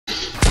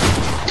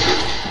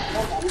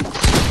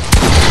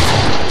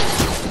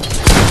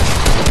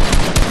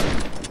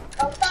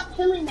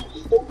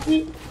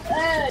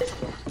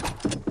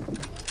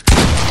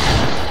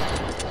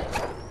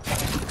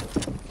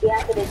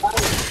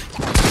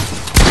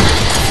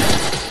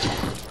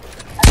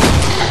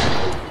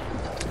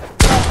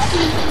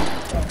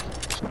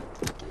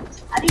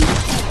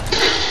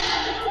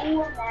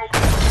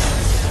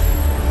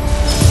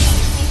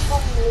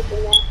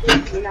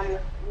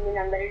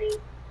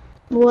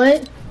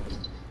What?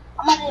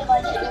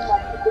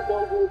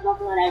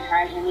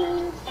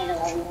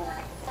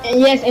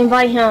 Yes,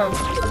 invite him.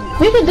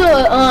 We could do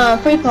a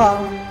free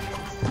call.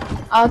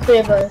 All three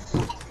of us.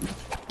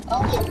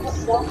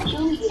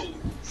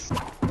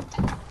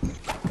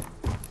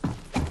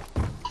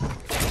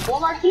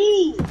 One more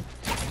key.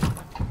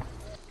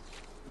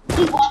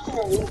 Keep watching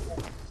it.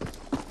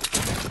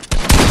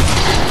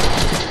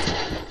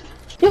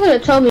 You could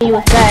have told me you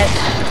was back.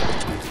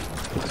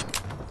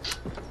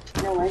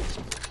 No way.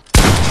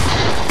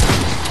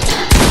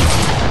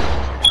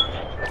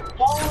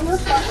 Oh, you're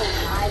fucking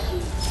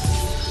hiding.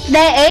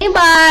 That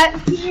A-bot.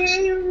 Yeah,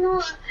 you're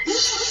not.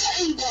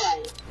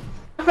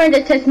 My friend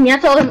just texted me. I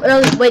told him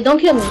earlier. Wait, don't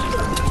kill me.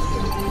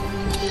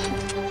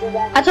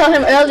 I told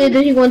him earlier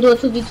that he want to do a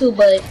 2v2,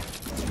 but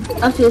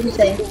I'll see what he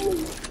say.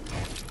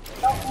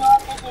 No, I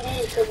think it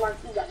is because my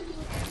key got it.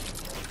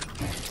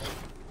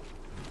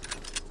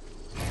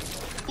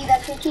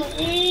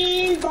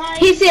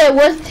 He said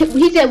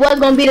what's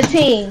gonna be the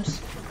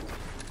teams.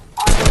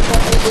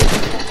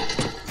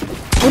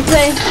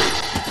 Okay.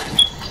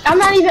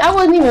 I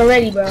wasn't even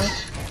ready, bro.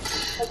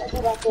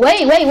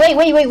 Wait.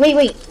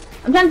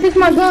 I'm trying to fix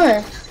my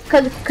gun.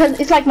 Cause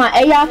it's like my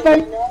AR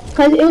first.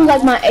 Cause it was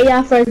like my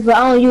AR first, but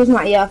I don't use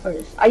my AR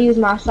first. I use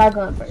my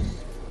shotgun first.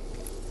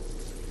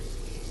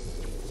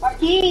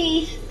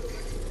 Marquise.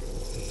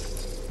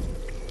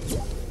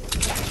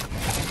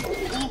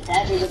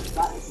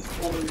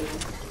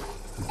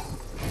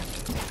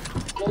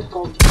 Let's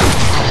go.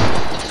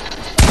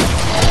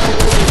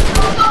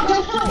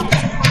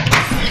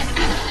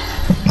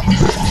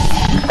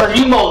 But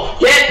you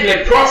most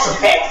definitely cross a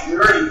pack.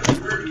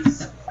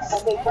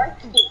 Okay, first.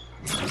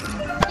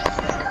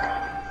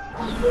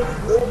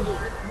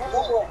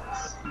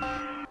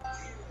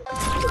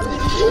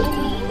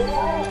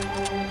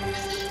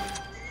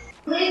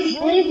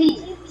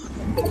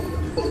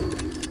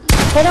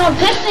 Hold on,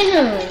 texting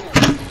him.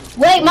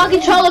 Wait, my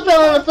controller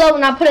fell on the floor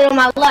when I put it on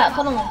my lap.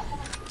 Hold on.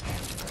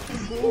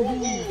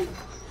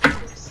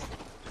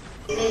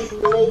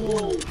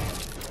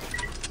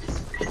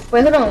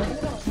 Wait, hold on.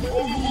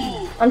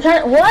 I'm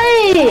trying.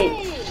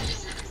 Wait.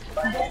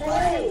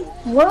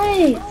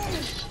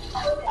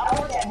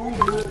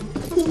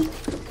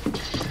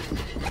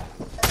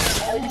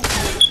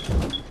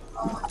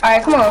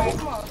 Alright, come on.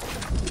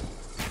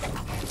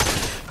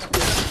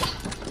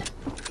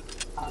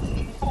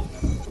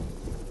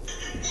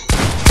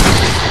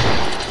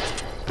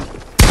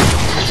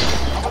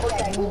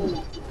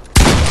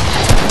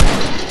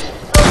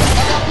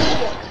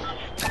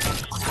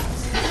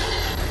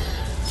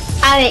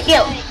 I didn't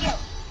kill.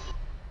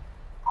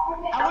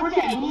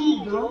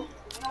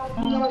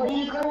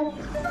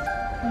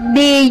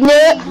 Big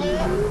nut.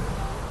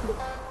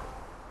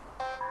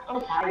 I'm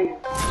tired.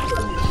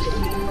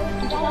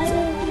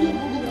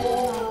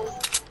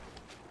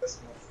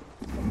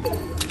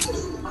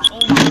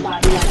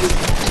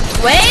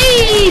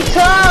 Wait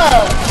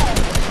up!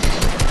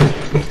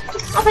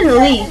 I'm gonna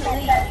leave.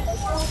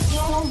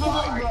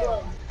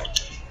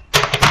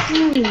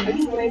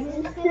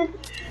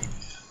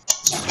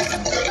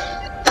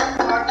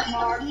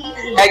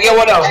 Hey, get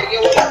what up?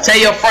 Tell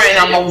your friend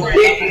I'm a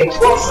big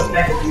cross a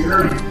pack.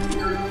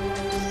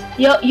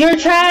 Yo, you're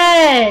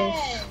trash.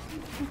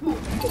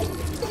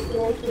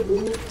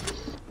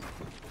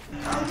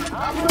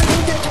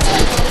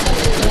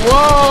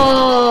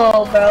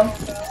 Whoa, bro.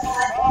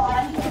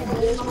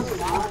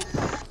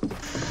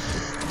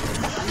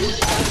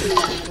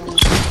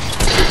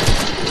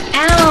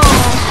 Ow.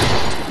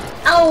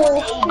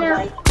 Oh,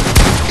 snap.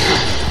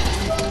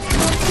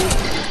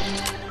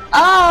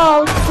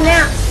 Oh,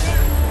 snap.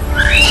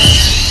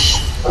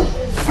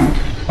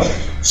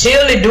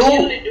 Chill it,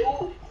 dude.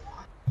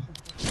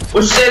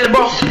 What you saying,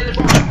 bro?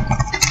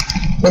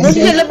 What you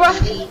saying, bro?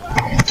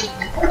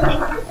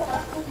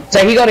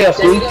 Say he got your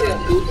food.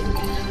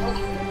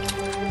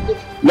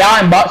 Y'all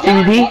in box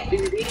PvP?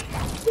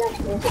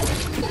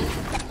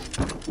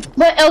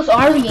 What else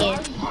are we in?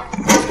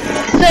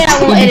 Say I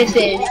won't edit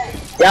this.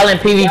 Y'all in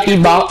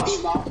PvP box?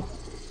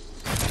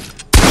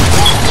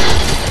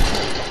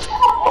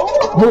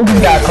 Who you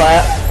got,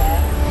 clap?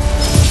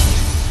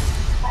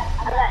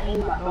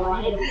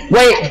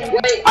 Wait,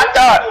 I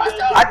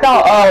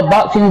thought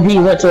box PvP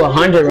went to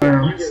 100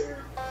 rounds.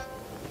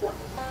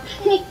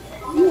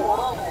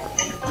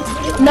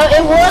 No,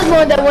 it was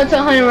one that went to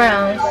 100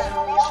 rounds.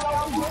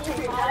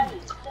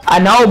 I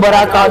know, but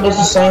I thought this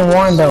was the same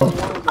one though.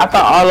 I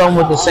thought all of them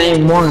was the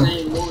same one.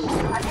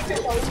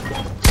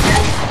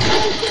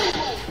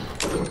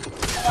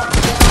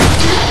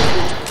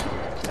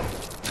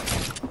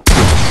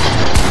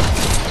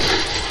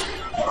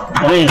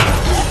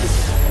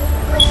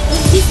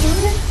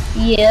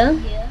 Yeah.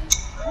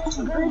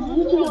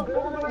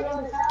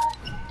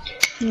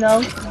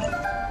 No.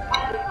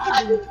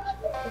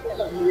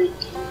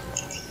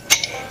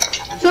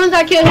 As soon as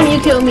I kill him, you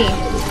kill me.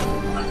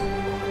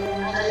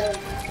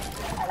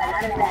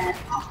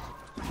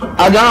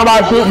 I don't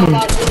about shooting.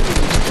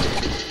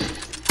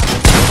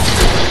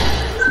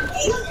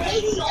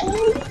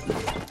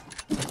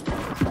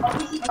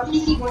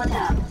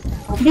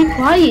 Be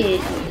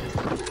quiet.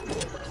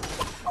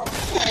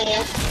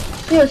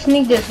 Yo,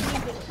 sneak this.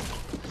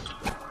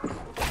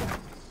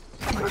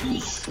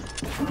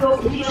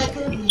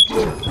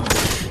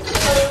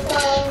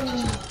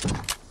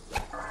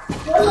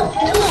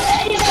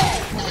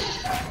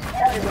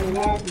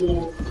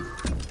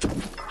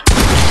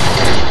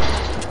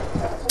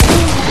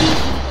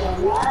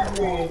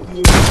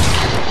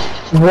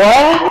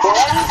 What?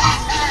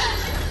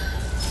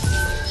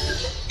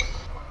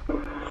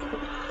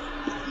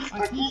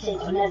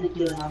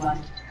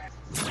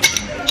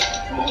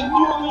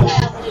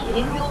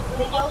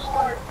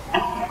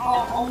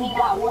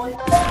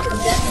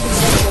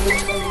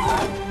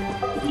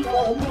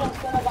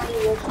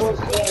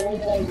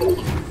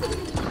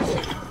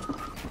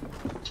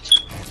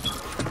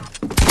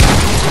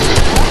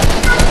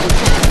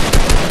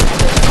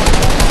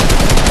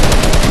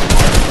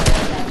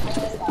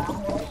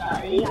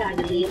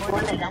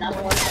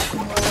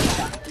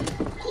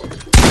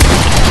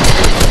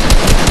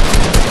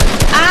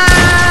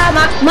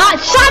 My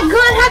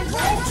shotgun had.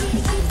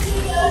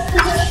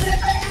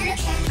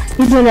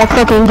 You doing that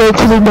fucking gay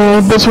kitty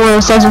boy, bitch, you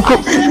wanna say some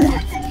cool?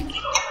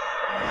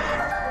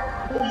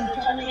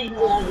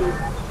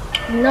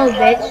 No,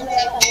 bitch.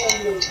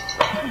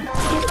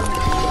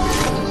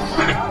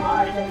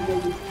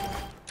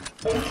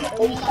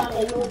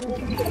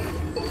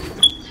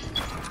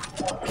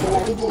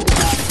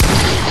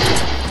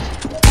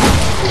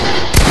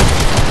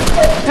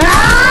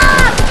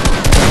 Ah!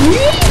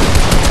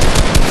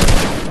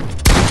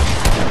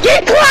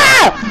 Get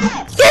clap!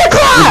 Get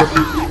clap!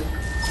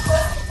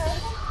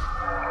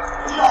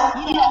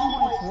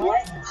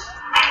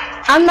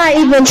 I'm not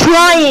even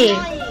trying.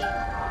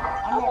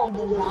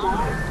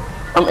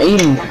 I'm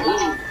eating.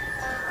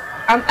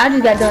 I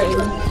just got done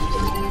eating.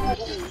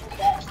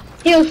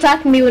 He was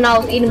talking to me when I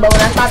was eating, but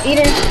when I stopped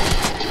eating,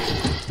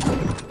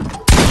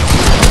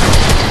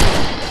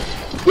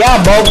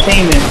 Y'all both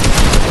teaming.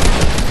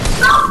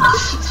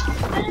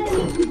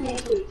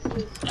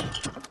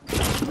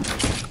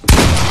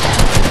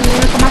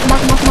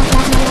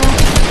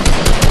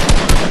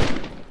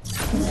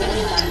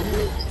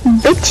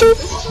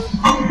 Bitches?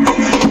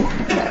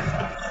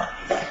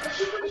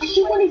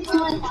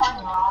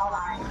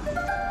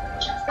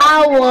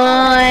 I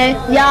won.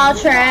 Y'all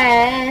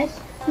trash.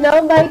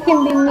 Nobody can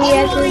beat me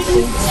at this.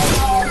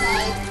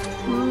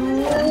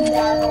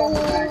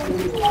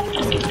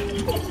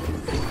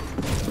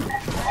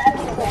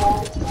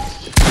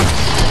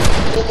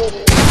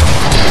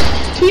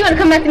 You wanna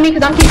come after me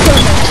because I'm keep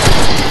killing him.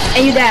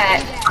 And you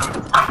died.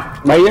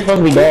 But you're supposed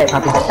to be dead,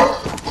 Papa.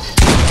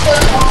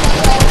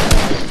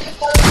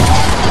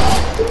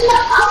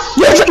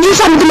 You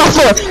shot me to my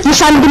floor. You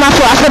shot me to my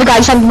floor. I swear to God,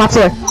 you shot me to my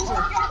floor.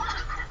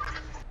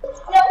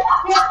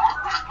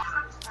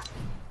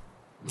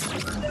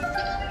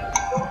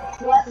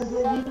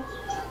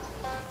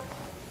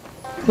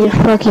 You're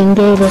fucking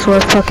gay. That's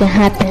what fucking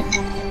happened.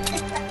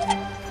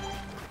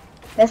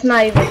 That's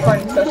not even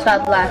funny, so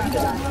stop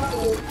laughing.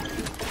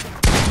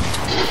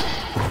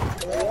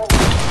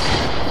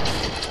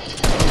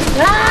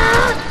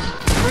 Ah!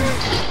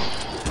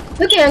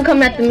 Look at him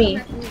come after me.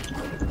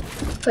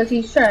 Cause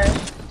he's trash.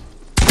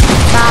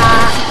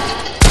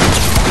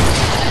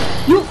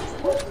 You.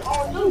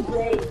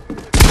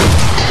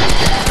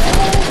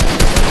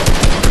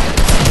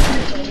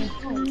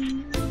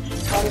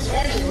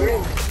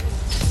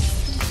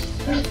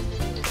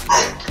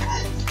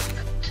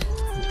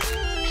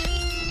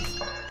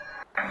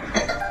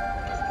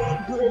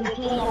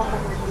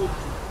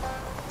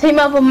 Team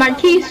up with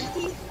Marquise.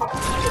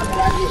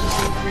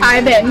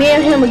 I bet me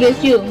and him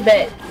against you.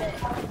 Bet.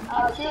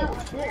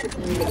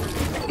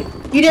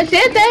 You just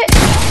said that.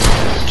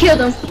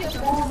 Killed him.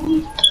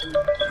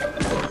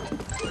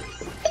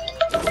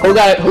 Who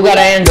got an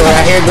Android?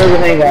 I hear Google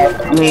thing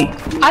got me.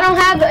 I don't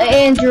have an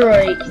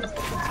Android.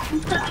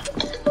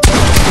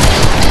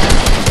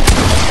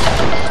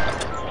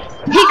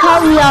 He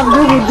called me off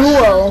Google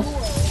Duo.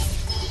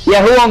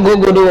 Yeah, who on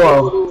Google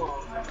Duo?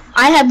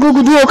 I have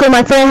Google Duo because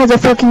my friend has a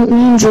fucking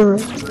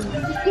Android.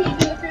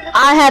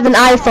 I have an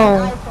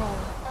iPhone.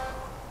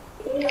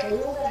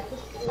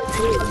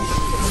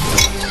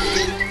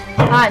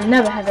 I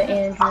never have an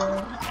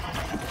Android.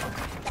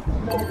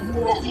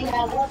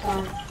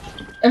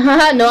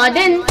 No, I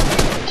didn't.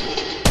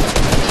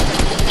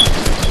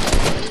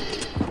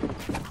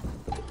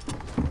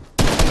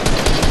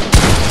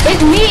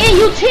 It's me and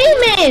you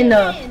teaming.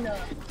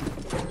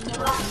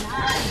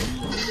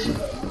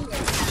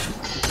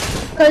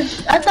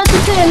 Cause I thought you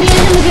said me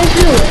and him against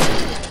you.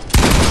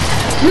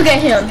 Look at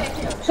him,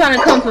 trying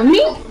to come for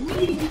me.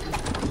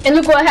 And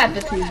look what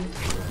happened to you.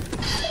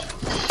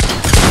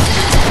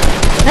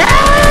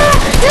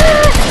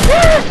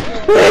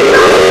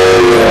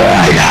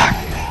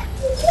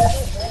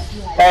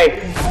 Hey.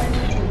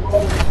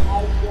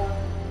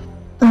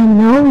 I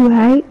know,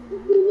 right?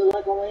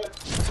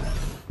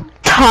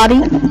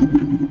 Toddy.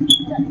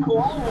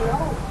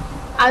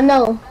 I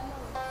know.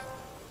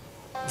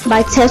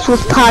 My test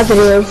was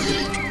positive.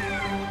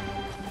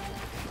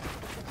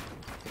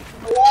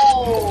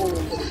 Whoa.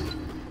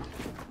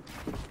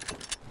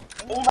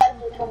 Anybody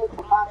just told me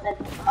for 5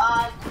 seconds?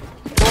 5,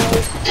 4,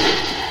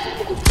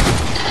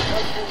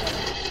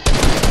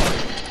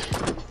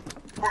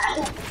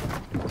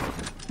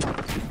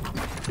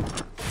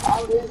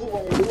 all Lizzie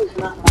wanna do is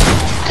not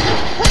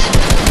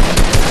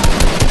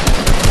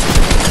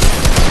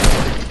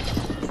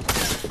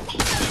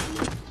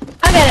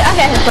I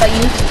got him for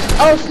you.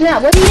 Oh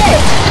snap, where he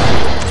at?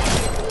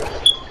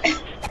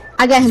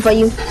 I got him for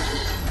you.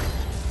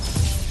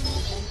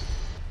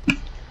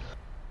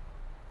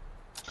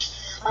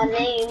 My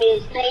name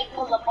is Stay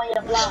Pull Up on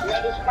your block.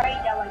 Let it spray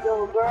down like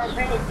your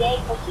girlfriend is day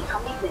for she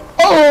come even.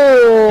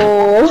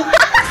 Oh!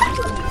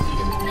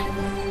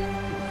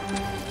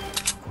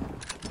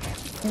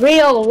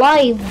 Real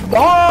life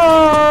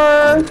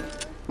bar.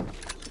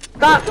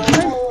 Stop.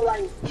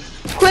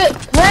 Quit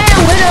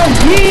playing with a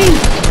G.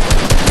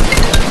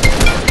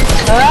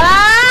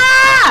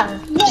 Ah!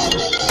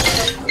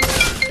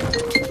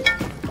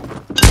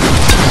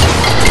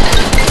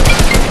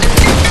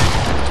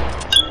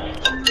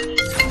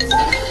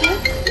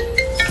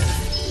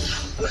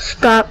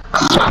 Stop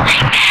calling me.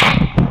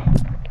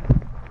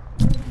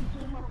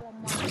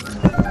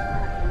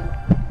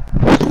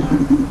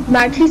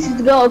 Marquise is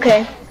to go,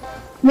 okay.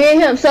 Me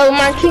and him. So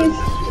Marquise,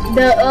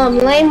 the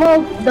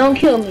lame-o, don't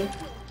kill me.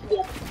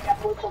 Yeah,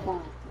 that was so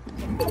fun.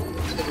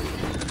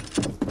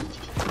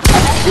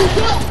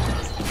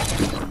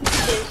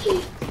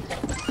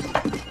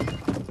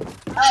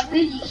 I'm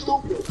really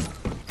stupid.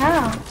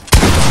 How?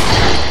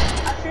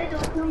 I said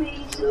don't kill me,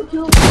 you still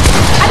kill me. I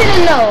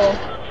didn't know.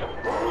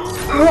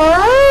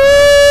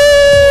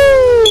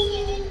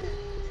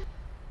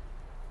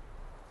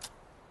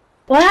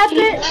 What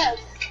happened?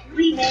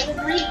 We made a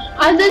lead.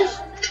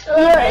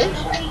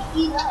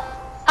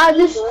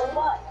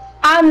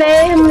 I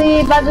made him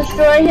leave by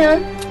destroying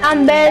him.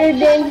 I'm better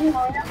than him.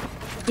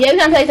 Yeah, we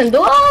trying to play some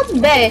duels?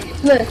 Bad.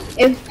 Look,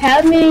 if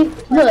have me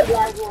look.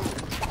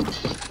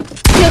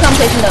 Kill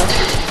competition though.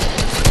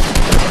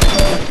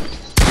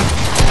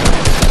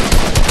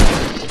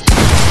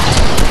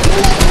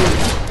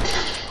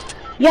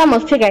 You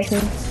almost pickaxed me.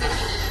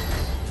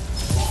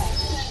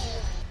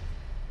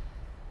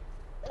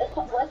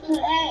 What's the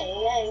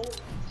hey?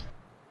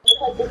 Let's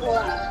play this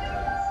one.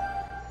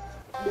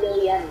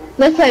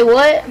 Let's play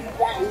what?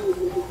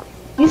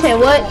 You said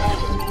what?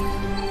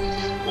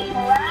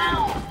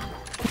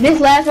 This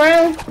last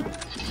round?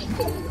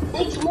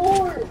 6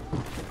 more.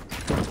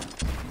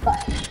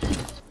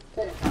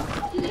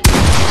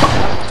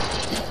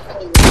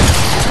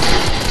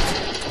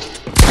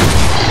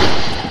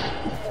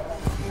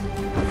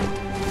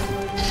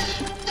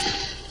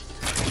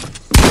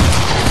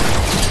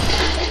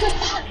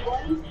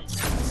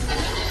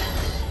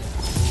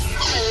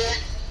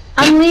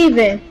 I'm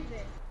leaving.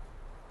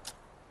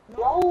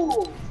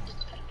 No.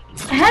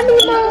 Have me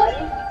around.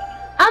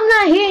 I'm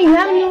not hearing you.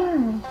 Have me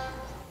around.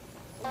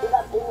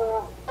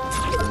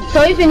 So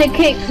we finna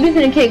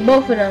kick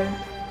both of them.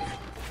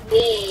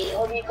 Yeah,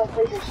 or you can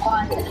play some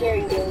squad to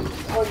carry them,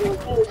 or do a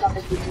kill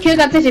competition. Kill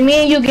competition. Me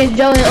and you against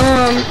Joe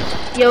and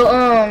your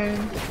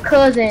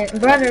cousin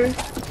brother.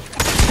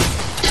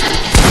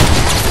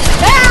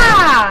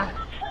 Ah!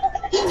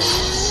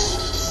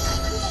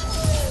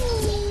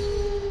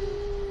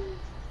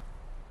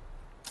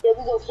 Yeah,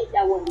 we gonna kick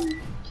that one.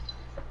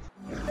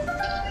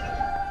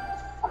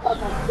 I thought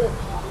that was good.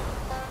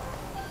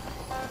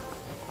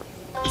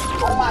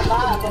 Oh my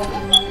god, bro.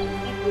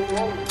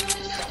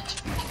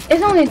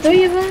 It's only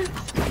 3 of us.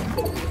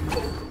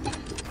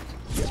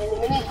 And the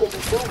minute could be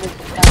moving.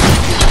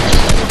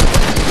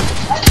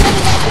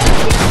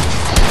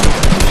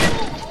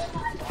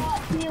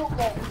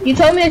 You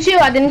told me to chill.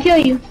 I didn't kill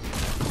you.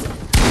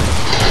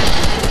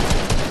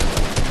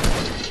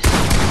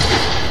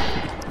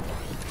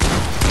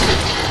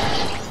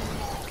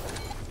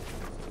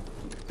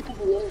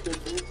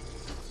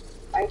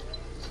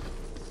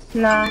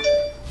 Nah. And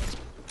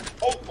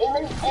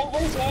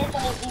just dance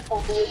on the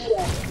default for you.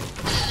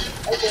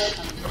 Okay.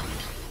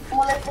 Come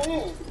on, let's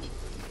dance.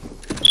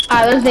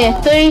 Alright, let's dance.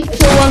 3, 2,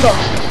 1, go.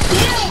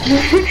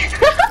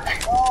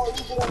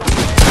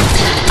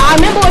 I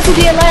remember what you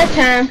did last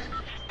time.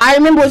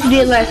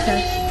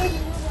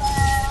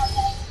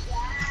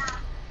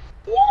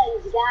 Yeah,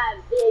 he's got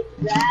big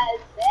grass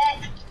back.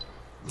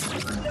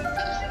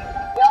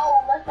 Yo,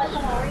 let's play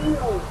some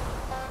Marino.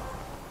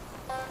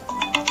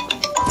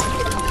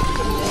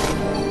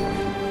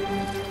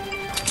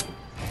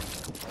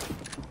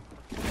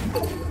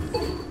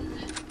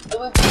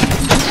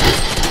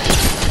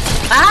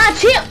 Ah,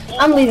 chill.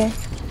 I'm leaving.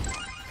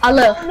 I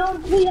left. No,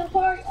 please, I'm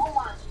sorry. Oh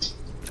my.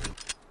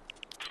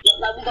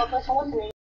 Like, we gonna play some what's name.